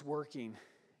God's working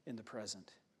in the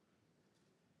present.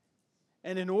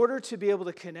 And in order to be able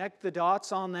to connect the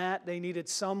dots on that, they needed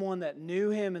someone that knew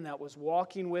Him and that was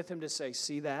walking with Him to say,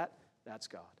 see that? That's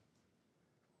God.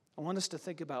 I want us to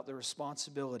think about the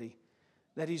responsibility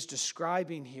that He's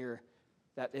describing here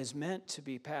that is meant to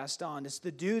be passed on. It's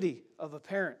the duty of a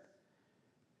parent.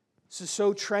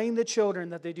 So train the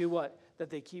children that they do what? That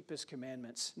they keep His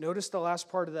commandments. Notice the last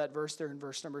part of that verse there in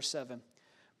verse number 7.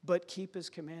 But keep His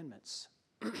commandments.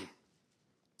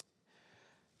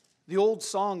 The old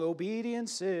song,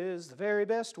 obedience is the very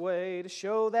best way to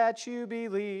show that you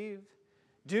believe.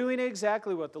 Doing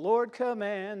exactly what the Lord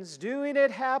commands, doing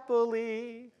it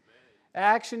happily.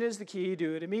 Action is the key,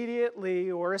 do it immediately,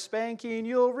 or a spanking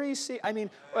you'll receive.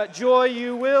 Joy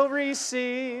you will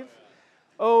receive.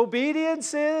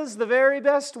 Obedience is the very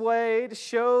best way to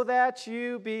show that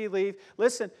you believe.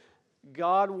 Listen,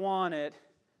 God wanted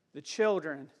the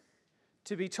children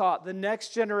to be taught, the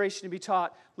next generation to be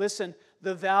taught, listen,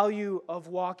 the value of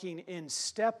walking in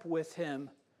step with Him,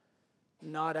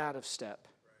 not out of step.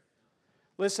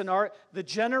 Listen, the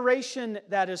generation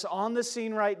that is on the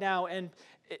scene right now, and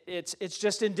it's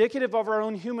just indicative of our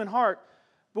own human heart,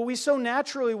 but we so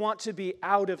naturally want to be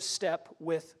out of step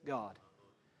with God.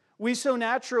 We so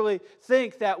naturally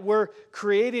think that we're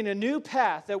creating a new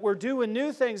path, that we're doing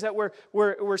new things, that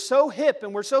we're so hip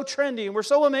and we're so trendy and we're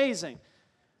so amazing.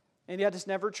 And yet it's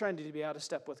never trendy to be out of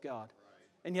step with God.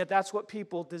 And yet that's what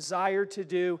people desire to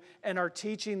do and are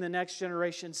teaching the next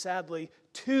generation, sadly,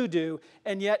 to do.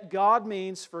 And yet God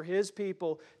means for His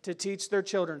people to teach their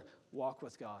children, walk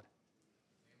with God.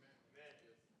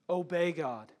 Obey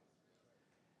God.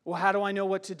 Well, how do I know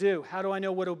what to do? How do I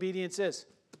know what obedience is?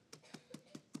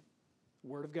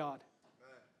 Word of God.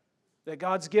 That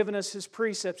God's given us His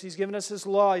precepts, He's given us His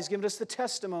law, He's given us the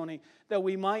testimony that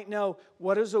we might know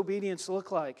what does obedience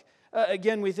look like.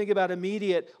 Again, we think about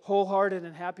immediate, wholehearted,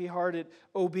 and happy-hearted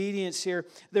obedience here.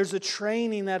 There's a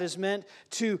training that is meant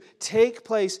to take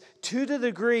place to the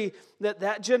degree that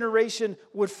that generation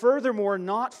would furthermore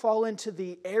not fall into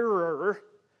the error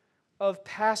of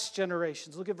past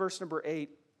generations. Look at verse number 8.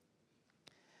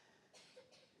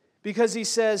 Because he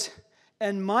says,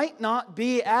 and might not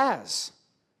be as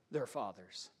their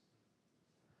fathers.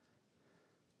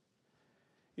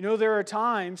 You know, there are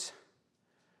times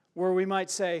where we might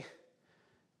say,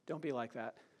 don't be like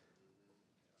that.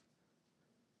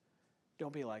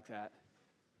 Don't be like that.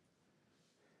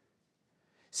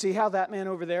 See how that man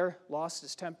over there lost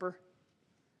his temper?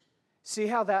 See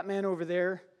how that man over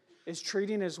there is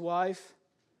treating his wife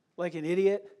like an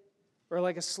idiot or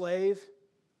like a slave?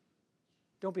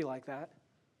 Don't be like that.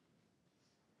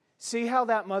 See how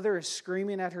that mother is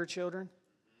screaming at her children?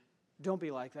 Don't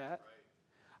be like that.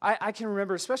 I can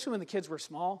remember, especially when the kids were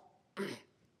small,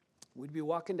 we'd be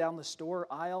walking down the store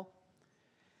aisle,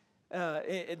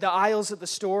 the aisles at the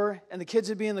store, and the kids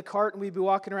would be in the cart, and we'd be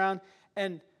walking around,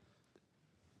 and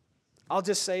I'll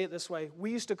just say it this way.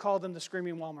 We used to call them the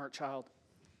screaming Walmart child.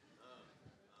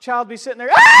 Child would be sitting there,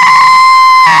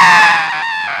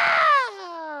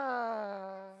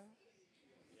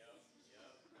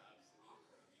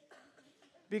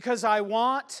 because I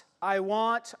want,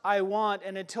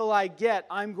 and until I get,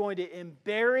 I'm going to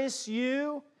embarrass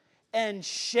you and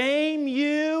shame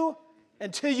you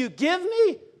until you give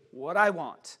me what I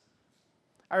want.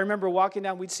 I remember walking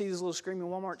down, we'd see these little screaming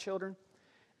Walmart children,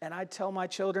 and I'd tell my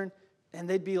children, and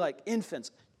they'd be like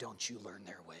infants, don't you learn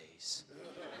their ways.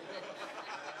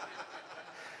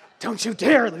 Don't you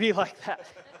dare be like that.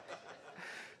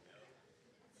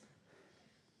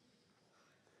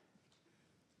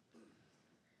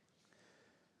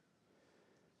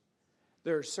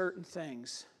 There are certain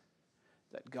things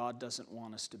that God doesn't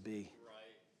want us to be.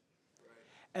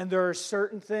 And there are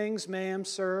certain things, ma'am,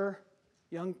 sir,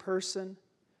 young person,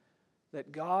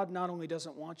 that God not only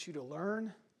doesn't want you to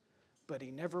learn, but He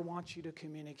never wants you to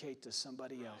communicate to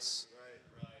somebody else.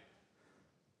 Right.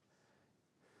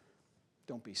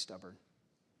 Don't be stubborn.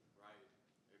 Right.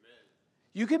 Amen.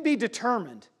 You can be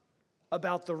determined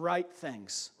about the right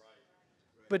things,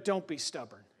 but don't be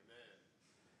stubborn. Amen.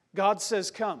 God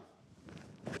says, come.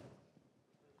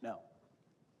 No.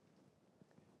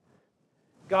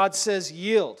 God says,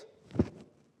 yield.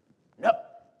 No.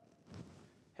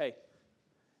 Hey,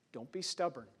 don't be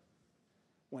stubborn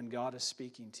when God is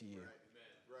speaking to you. Right.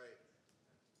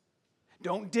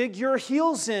 Don't dig your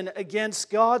heels in against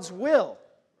God's will.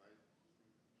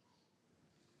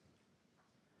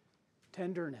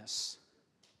 Tenderness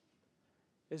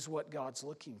is what God's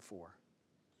looking for.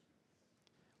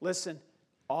 Listen,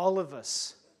 all of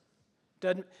us,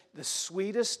 the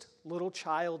sweetest little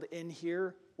child in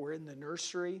here or in the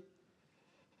nursery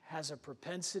has a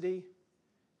propensity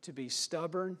to be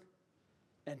stubborn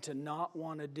and to not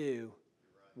want to do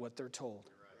what they're told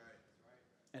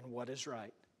and what is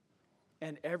right.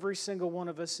 And every single one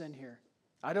of us in here,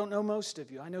 I don't know most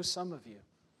of you, I know some of you,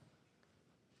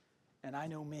 and I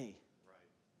know me.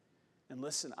 And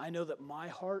listen, I know that my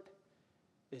heart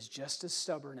is just as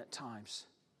stubborn at times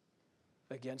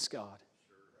against God.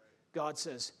 God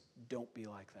says, don't be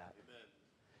like that.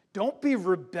 Don't be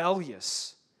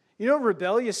rebellious. You know,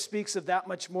 rebellious speaks of that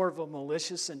much more of a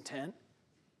malicious intent,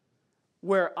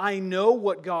 where I know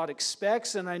what God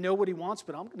expects and I know what He wants,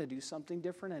 but I'm going to do something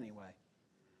different anyway.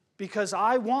 Because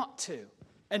I want to.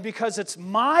 And because it's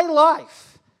my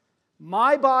life,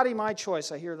 my body, my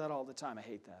choice. I hear that all the time. I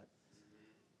hate that.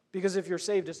 Because if you're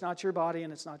saved, it's not your body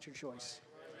and it's not your choice.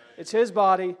 It's His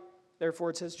body, therefore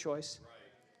it's His choice.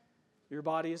 Your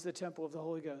body is the temple of the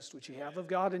Holy Ghost, which you have of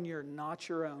God, and you're not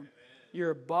your own.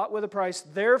 You're bought with a price.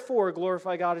 Therefore,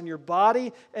 glorify God in your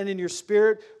body and in your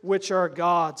spirit, which are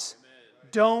God's.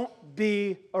 Don't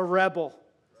be a rebel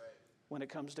when it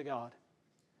comes to God.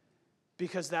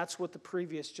 Because that's what the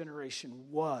previous generation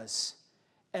was.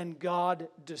 And God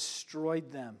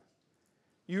destroyed them.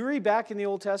 You read back in the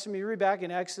Old Testament, you read back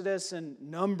in Exodus and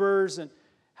Numbers, and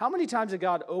how many times did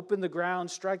God open the ground,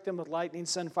 strike them with lightning,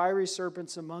 send fiery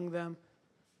serpents among them?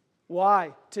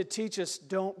 Why? To teach us,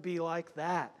 don't be like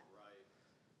that.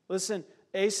 Listen,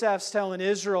 Asaph's telling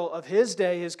Israel of his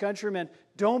day, his countrymen,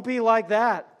 don't be like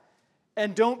that.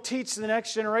 And don't teach the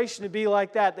next generation to be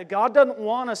like that. That God doesn't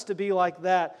want us to be like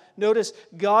that. Notice,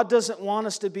 God doesn't want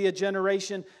us to be a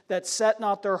generation that set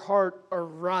not their heart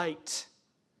aright.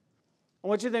 I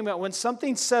want you to think about when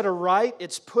something's set aright,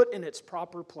 it's put in its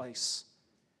proper place.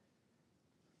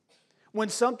 When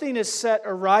something is set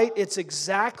aright, it's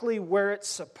exactly where it's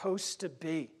supposed to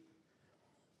be.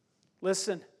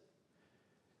 Listen,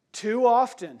 too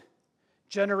often,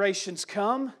 generations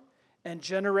come and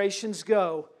generations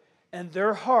go, and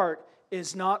their heart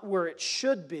is not where it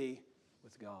should be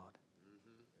with God.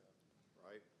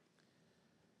 Right.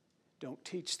 Don't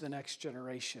teach the next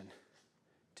generation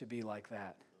to be like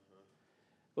that.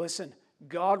 Listen,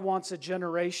 God wants a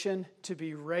generation to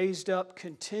be raised up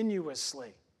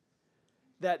continuously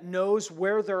that knows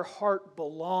where their heart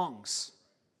belongs.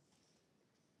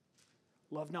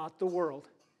 Love not the world,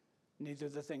 neither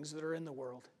the things that are in the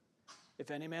world.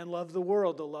 If any man love the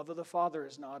world, the love of the Father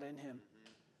is not in him.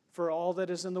 For all that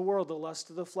is in the world, the lust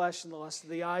of the flesh and the lust of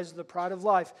the eyes and the pride of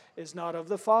life is not of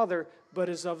the Father, but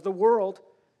is of the world.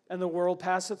 And the world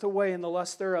passeth away and the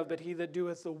lust thereof, but he that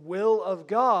doeth the will of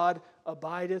God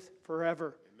abideth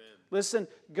forever. Amen. Listen,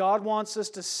 God wants us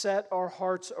to set our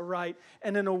hearts aright.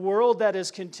 And in a world that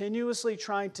is continuously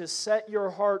trying to set your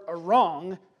heart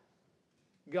awrong,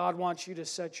 God wants you to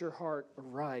set your heart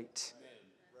right.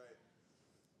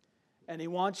 And He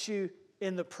wants you,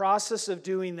 in the process of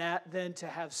doing that, then to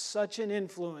have such an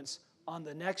influence on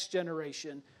the next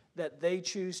generation that they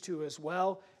choose to as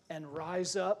well and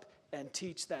rise up and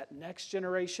teach that next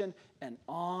generation, and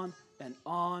on and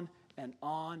on and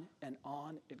on and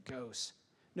on it goes.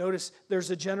 Notice, there's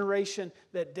a generation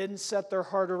that didn't set their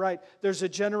heart aright. There's a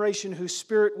generation whose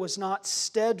spirit was not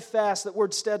steadfast. That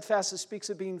word steadfast, it speaks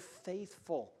of being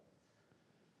faithful.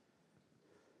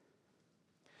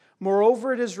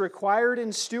 Moreover, it is required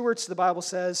in stewards, the Bible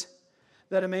says,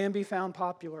 that a man be found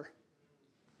popular.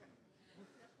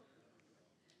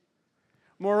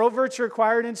 Moreover, it's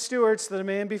required in stewards that a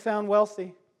man be found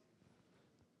wealthy.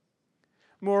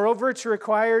 Moreover, it's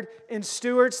required in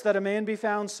stewards that a man be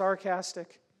found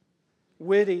sarcastic,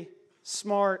 witty,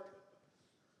 smart.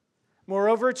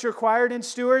 Moreover, it's required in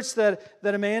stewards that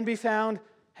a man be found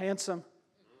handsome,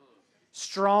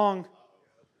 strong.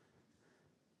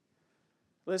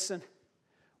 Listen,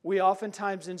 we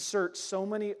oftentimes insert so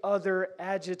many other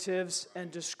adjectives and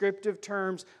descriptive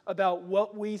terms about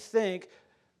what we think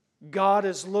God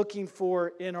is looking for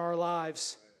in our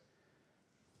lives.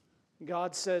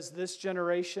 God says this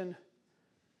generation,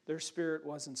 their spirit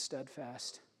wasn't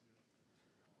steadfast.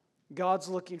 God's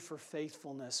looking for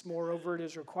faithfulness. Moreover, it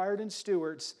is required in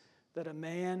stewards that a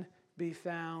man be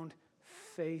found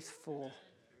faithful.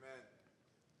 Amen.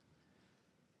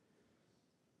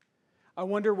 I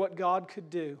wonder what God could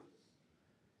do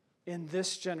in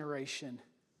this generation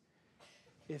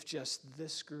if just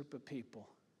this group of people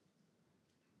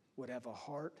would have a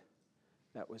heart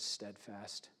that was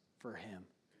steadfast for Him.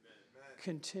 Amen.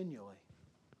 Continually.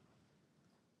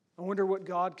 I wonder what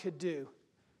God could do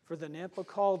for the Nampa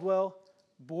Caldwell,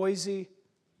 Boise,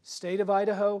 state of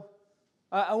Idaho.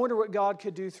 I wonder what God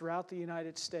could do throughout the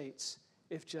United States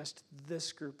if just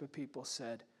this group of people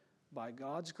said, by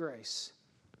God's grace,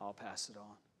 I'll pass it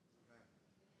on.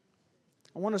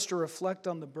 I want us to reflect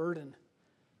on the burden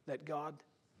that God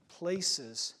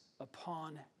places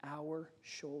upon our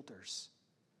shoulders.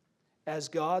 As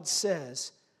God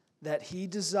says that He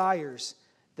desires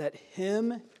that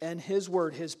Him and His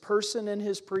Word, His person and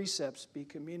His precepts be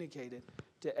communicated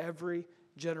to every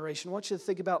generation. I want you to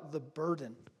think about the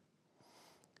burden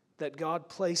that God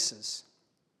places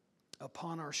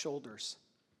upon our shoulders.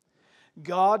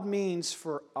 God means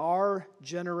for our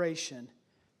generation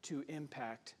to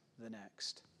impact the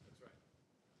next. That's right.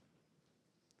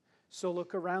 So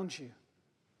look around you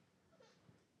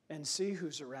and see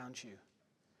who's around you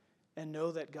and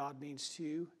know that God means to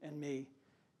you and me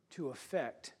to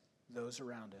affect those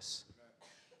around us.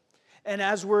 And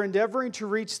as we're endeavoring to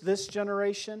reach this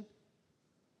generation,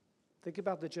 think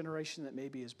about the generation that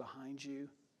maybe is behind you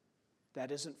that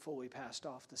isn't fully passed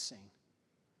off the scene,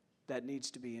 that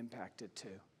needs to be impacted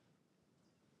too.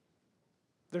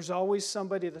 There's always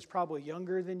somebody that's probably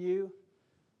younger than you,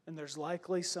 and there's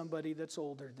likely somebody that's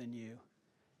older than you.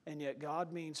 And yet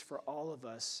God means for all of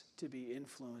us to be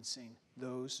influencing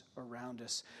those around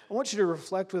us. I want you to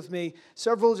reflect with me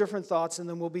several different thoughts, and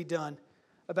then we'll be done,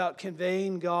 about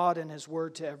conveying God and His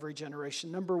Word to every generation.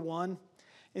 Number one,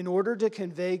 in order to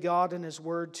convey God and His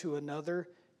Word to another,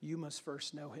 you must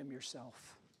first know Him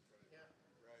yourself.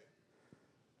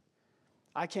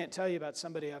 I can't tell you about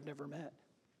somebody I've never met.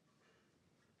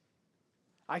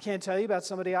 I can't tell you about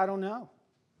somebody I don't know.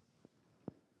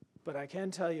 But I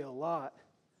can tell you a lot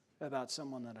about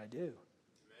someone that I do. Amen.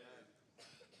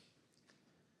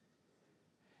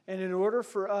 And in order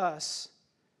for us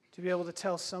to be able to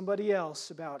tell somebody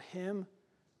else about Him,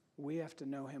 we have to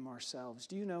know Him ourselves.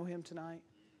 Do you know Him tonight?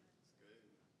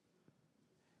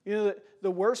 You know,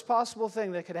 the worst possible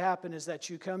thing that could happen is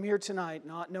that you come here tonight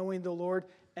not knowing the Lord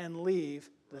and leave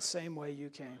the same way you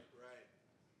came.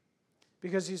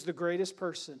 Because He's the greatest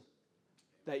person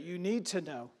that you need to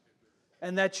know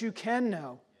and that you can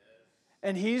know.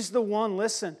 And He's the one,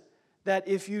 listen, that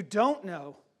if you don't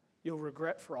know, you'll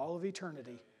regret for all of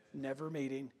eternity, never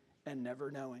meeting and never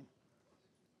knowing.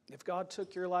 If God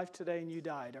took your life today and you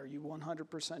died, are you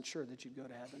 100% sure that you'd go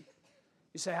to heaven?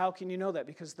 You say, how can you know that?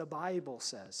 Because the Bible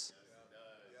says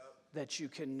that you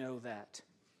can know that.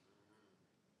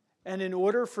 And in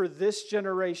order for this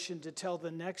generation to tell the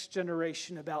next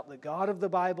generation about the God of the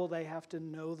Bible, they have to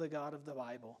know the God of the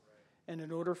Bible. And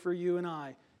in order for you and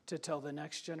I to tell the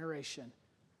next generation,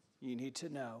 you need to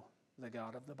know the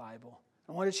God of the Bible.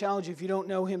 I want to challenge you, if you don't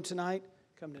know Him tonight,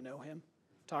 come to know Him.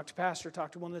 Talk to Pastor,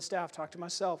 talk to one of the staff, talk to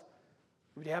myself.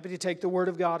 We'd be happy to take the Word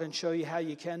of God and show you how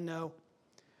you can know.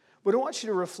 But I want you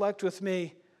to reflect with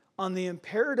me on the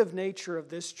imperative nature of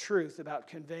this truth about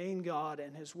conveying God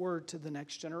and His Word to the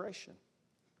next generation,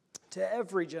 to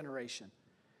every generation.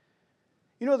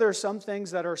 You know, there are some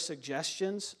things that are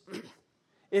suggestions.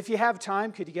 If you have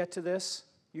time, could you get to this?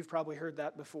 You've probably heard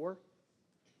that before.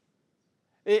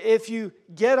 If you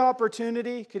get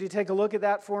opportunity, could you take a look at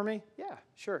that for me? Yeah,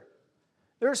 sure.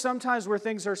 There are some times where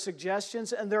things are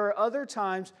suggestions, and there are other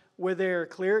times where they're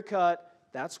clear-cut.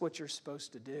 That's what you're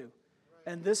supposed to do.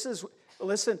 And this is,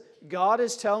 listen, God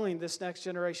is telling this next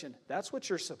generation, that's what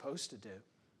you're supposed to do.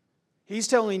 He's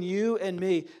telling you and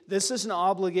me, this is an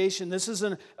obligation, this is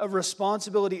a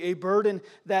responsibility, a burden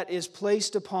that is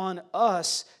placed upon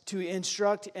us to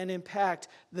instruct and impact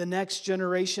the next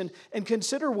generation. And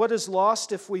consider what is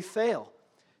lost if we fail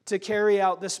to carry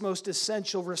out this most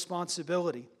essential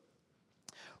responsibility.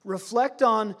 Reflect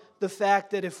on the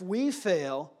fact that if we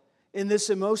fail in this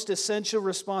most essential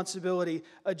responsibility,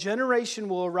 a generation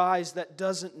will arise that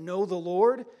doesn't know the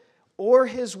Lord or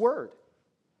His Word.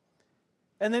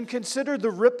 And then consider the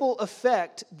ripple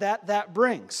effect that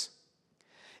brings.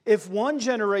 If one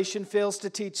generation fails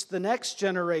to teach the next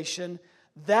generation,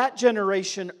 that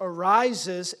generation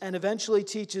arises and eventually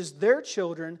teaches their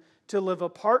children to live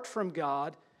apart from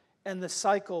God, and the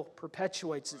cycle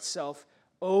perpetuates itself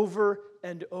over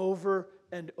and over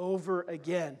and over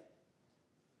again.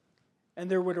 And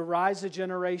there would arise a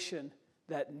generation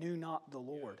that knew not the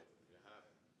Lord.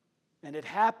 And it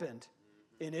happened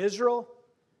in Israel,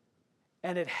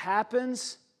 and it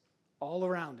happens all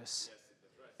around us.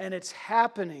 And it's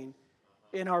happening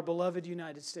in our beloved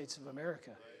United States of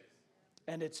America.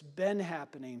 And it's been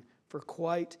happening for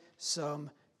quite some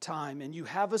time. And you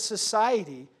have a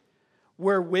society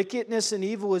where wickedness and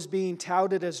evil is being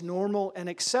touted as normal and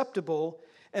acceptable,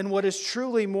 and what is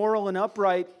truly moral and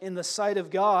upright in the sight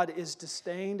of God is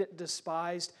disdained,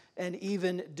 despised, and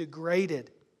even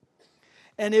degraded.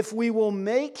 And if we will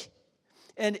make,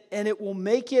 and it will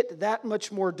make it that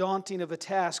much more daunting of a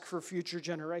task for future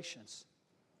generations,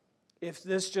 if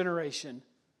this generation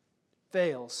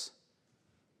fails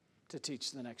to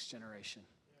teach the next generation.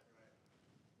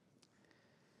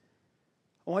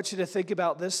 I want you to think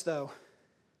about this, though.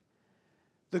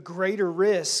 The greater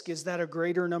risk is that a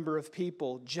greater number of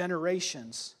people,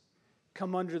 generations,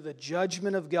 come under the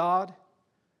judgment of God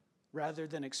rather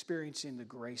than experiencing the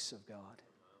grace of God.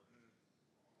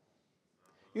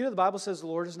 You know, the Bible says the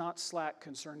Lord is not slack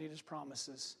concerning His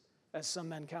promises, as some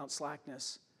men count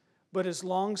slackness, but is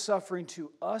long-suffering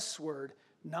to usward,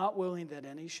 not willing that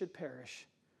any should perish,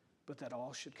 but that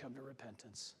all should come to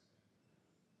repentance.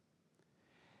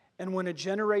 And when a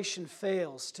generation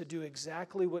fails to do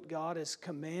exactly what God is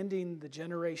commanding the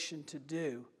generation to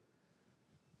do,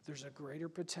 there's a greater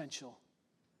potential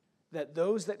that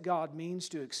those that God means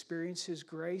to experience His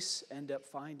grace end up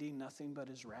finding nothing but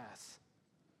His wrath.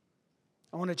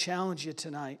 I want to challenge you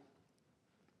tonight.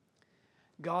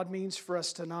 God means for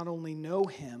us to not only know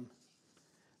Him,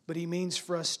 but He means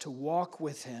for us to walk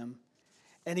with Him,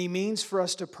 and He means for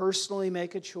us to personally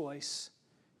make a choice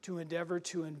to endeavor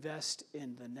to invest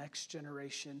in the next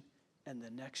generation and the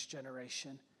next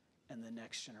generation and the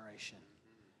next generation.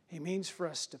 He means for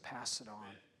us to pass it on.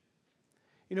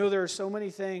 You know, there are so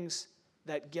many things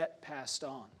that get passed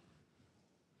on.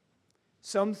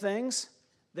 Some things,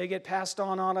 they get passed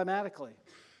on automatically.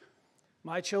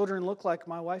 My children look like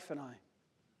my wife and I.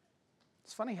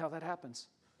 It's funny how that happens.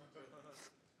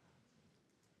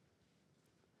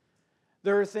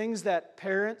 There are things that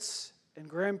parents and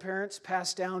grandparents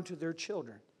pass down to their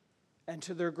children and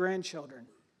to their grandchildren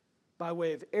by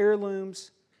way of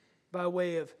heirlooms, by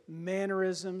way of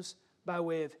mannerisms, by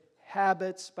way of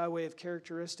habits, by way of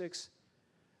characteristics.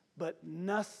 But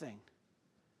nothing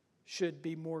should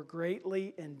be more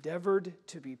greatly endeavored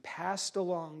to be passed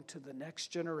along to the next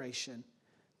generation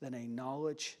than a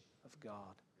knowledge of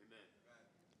God.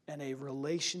 Amen. And a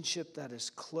relationship that is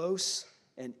close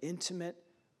and intimate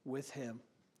with Him.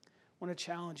 I want to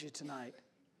challenge you tonight.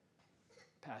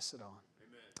 Pass it on.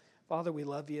 Amen. Father, we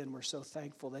love you and we're so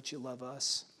thankful that you love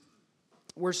us.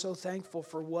 We're so thankful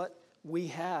for what we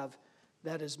have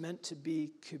that is meant to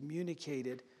be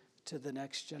communicated to the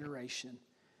next generation.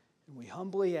 And we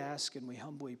humbly ask and we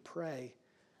humbly pray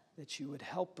that you would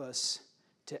help us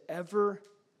to ever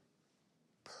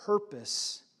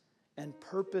purpose and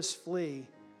purposefully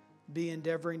be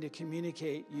endeavoring to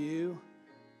communicate you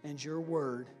and your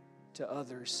word to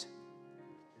others.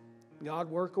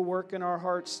 God, work a work in our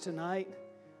hearts tonight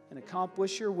and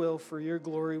accomplish your will for your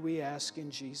glory, we ask in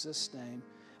Jesus' name.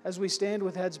 As we stand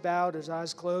with heads bowed, as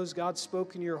eyes closed, God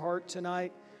spoke in your heart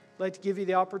tonight. I'd like to give you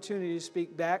the opportunity to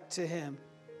speak back to Him.